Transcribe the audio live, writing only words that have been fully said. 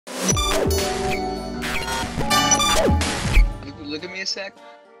Look at me a sec.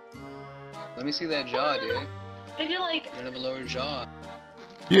 Let me see that jaw, dude. I feel like You don't have a lower jaw.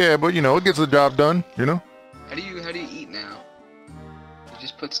 Yeah, but you know, it gets the job done, you know? How do you eat now? You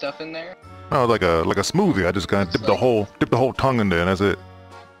just put stuff in there? No, like a smoothie. I just kind of dip the whole tongue in there, and that's it.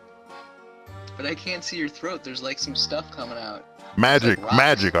 But I can't see your throat. There's like some stuff coming out. Magic, like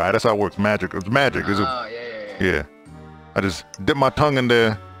magic. All right, that's how it works. Magic. It's magic. Oh, yeah. I just dip my tongue in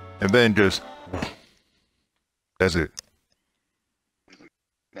there, and then just. That's it.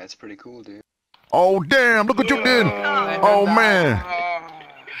 That's pretty cool, dude. Oh damn! Look what you did. Oh man.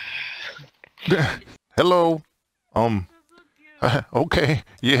 Hello. Okay.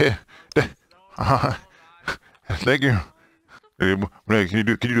 Yeah. Thank you. Can you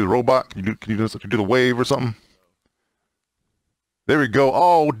do the robot? Can you do the wave or something? There we go.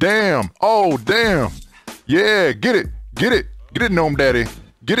 Oh damn. Oh damn. Yeah. Get it. Get it. Get it, Gnome Daddy.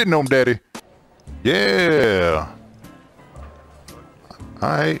 Get it, Gnome Daddy. Yeah. All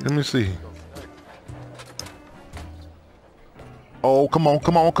right. Let me see. Oh, come on,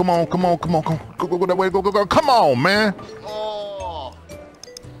 come on, come on, come on, come on, come on, go that way, go, come on, man. Oh,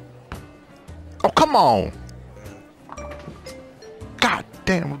 come on. God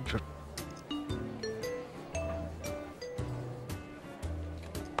damn.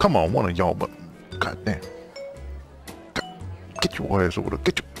 Come on, one of y'all, but god damn. Get your ass over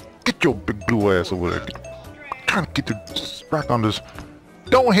there. Get your big blue ass over there. Trying to get the rack on this.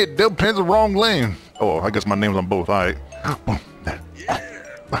 Don't hit them pins the wrong lane. Oh, I guess my name's on both. All right.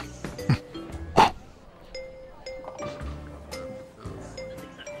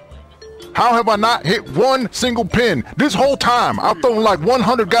 How have I not hit one single pin this whole time? I've thrown like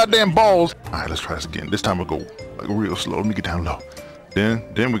 100 goddamn balls. All right, let's try this again. This time we'll go like real slow. Let me get down low. Then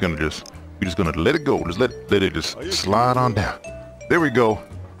we're just gonna let it go. Just let it just slide on down. There we go.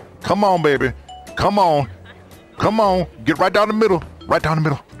 Come on, baby. Come on. Come on. Get right down the middle. Right down the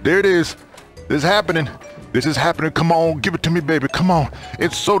middle. There it is. This is happening. This is happening. Come on, give it to me, baby. Come on.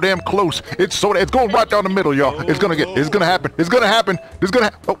 It's so damn close. It's going right down the middle, y'all. It's gonna happen. It's gonna happen.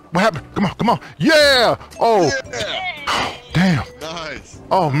 Oh, what happened? Come on. Yeah. Oh. Yeah. Damn. Nice.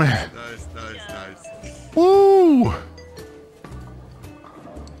 Oh man. Nice. Woo. All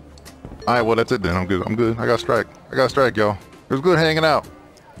right, well that's it then. I'm good. I got strike, y'all. It was good hanging out.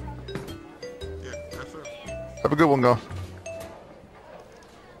 Yeah, that's it. Have a good one, guys.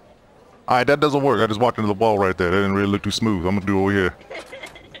 Alright, that doesn't work. I just walked into the wall right there. That didn't really look too smooth. I'm gonna do it over here.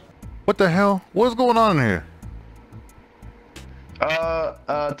 What the hell? What's going on in here?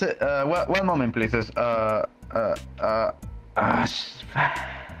 One moment, please.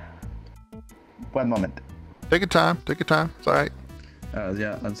 One moment. Take your time. Take your time. It's alright.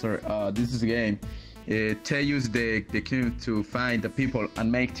 Yeah, I'm sorry. This is a game. They use the cube to find the people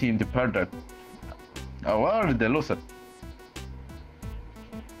and make team the product. Or the loser.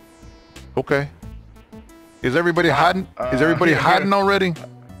 Okay. Is everybody hiding? Is everybody hiding already?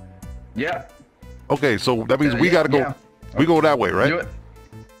 Yeah. Okay, so that means we gotta go. Yeah. We go that way, right?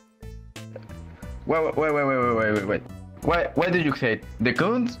 Wait. Why did you say it? The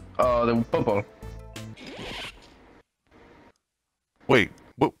coons or the POPO? Wait,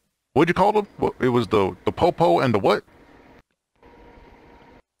 what'd you call them? It was the POPO and the what?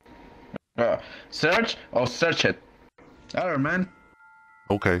 Search or search it? Alright, man.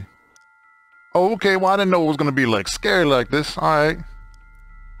 Okay. Oh, okay. Well, I didn't know it was gonna be like scary like this. All right.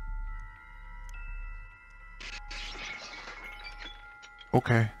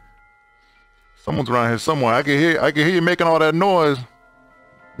 Okay. Someone's around here somewhere. I can hear you making all that noise,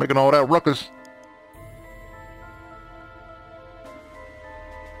 making all that ruckus.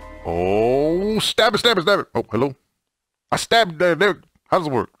 Oh, stab it. Oh, hello. I stabbed there. How does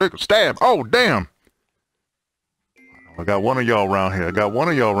it work? There, stab. Oh, damn. I got one of y'all around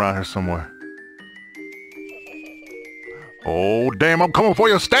here. Somewhere. Oh, damn, I'm coming for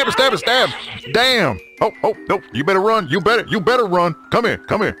you. Stab it. Damn. Oh, no. You better run. You better run. Come here.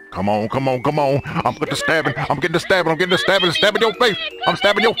 Come on. I'm getting the stabbing. Stabbing your face. I'm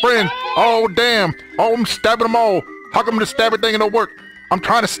stabbing your friends. Oh, damn. Oh, I'm stabbing them all. How come the stabbing thing don't work? I'm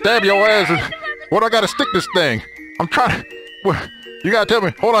trying to stab your asses. What do I gotta stick this thing? I'm trying to... You gotta tell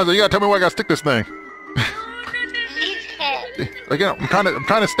me. Hold on, you gotta tell me where I gotta stick this thing. Again, I'm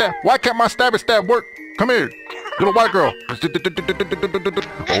trying to stab. Why can't my stab work? Come here, little white girl. Oh,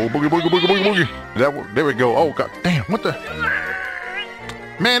 boogie. There we go. Oh, god damn, what the?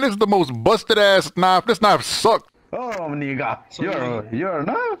 Man, this is the most busted ass knife. This knife sucks. Oh, nigga, you're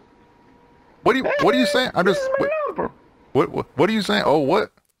no. What are you saying? I'm just. What are you saying? Oh,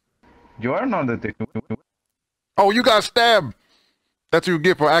 what? You are not the. Oh, you got stabbed. That's what you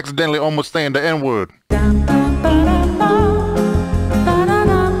get for accidentally almost saying the N-word.